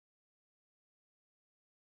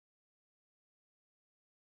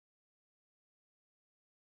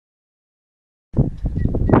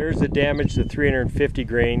There's the damage the 350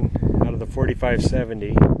 grain out of the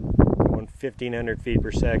 4570, going 1500 feet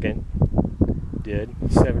per second, did.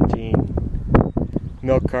 17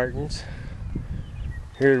 milk cartons.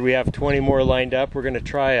 Here we have 20 more lined up. We're going to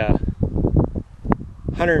try a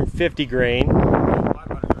 150 grain,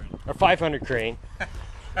 or 500 grain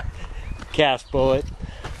cast bullet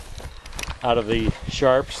out of the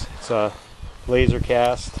Sharps. It's a laser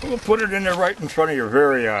cast. We'll put it in there right in front of your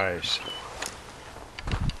very eyes.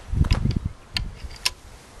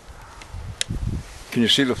 Can you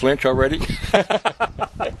see the flinch already? Huh.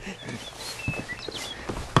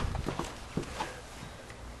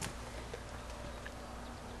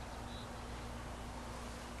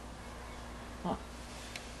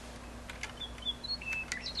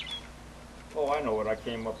 Oh, I know what I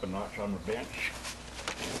came up a notch on the bench.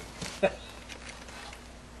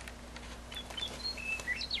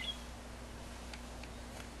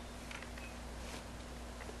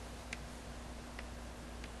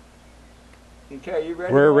 Okay, you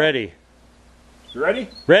ready? We're ready. You ready?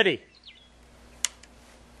 Ready.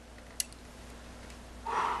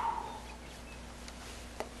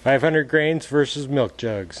 $500 grains versus milk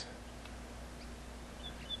jugs.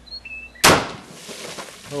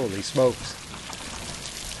 Holy smokes.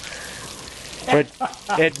 But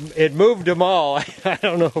it moved them all. I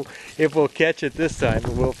don't know if we'll catch it this time,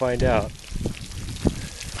 but we'll find out.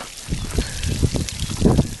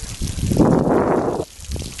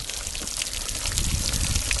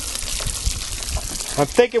 I'm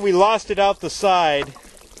thinking we lost it out the side.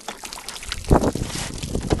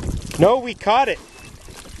 No, we caught it.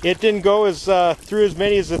 It didn't go as through as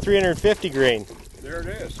many as the 350 grain. There it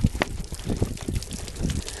is.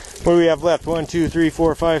 What do we have left? 1, 2, 3,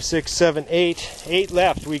 4, 5, 6, 7, 8. 8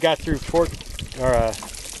 left. We got through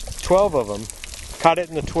 12 of them. Caught it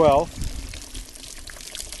in the 12.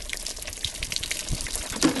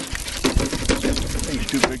 I think it's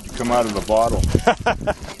too big to come out of the bottle.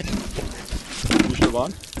 You still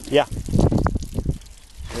on? Yeah.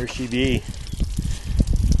 There she be.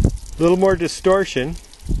 A little more distortion.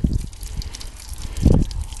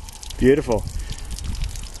 Beautiful.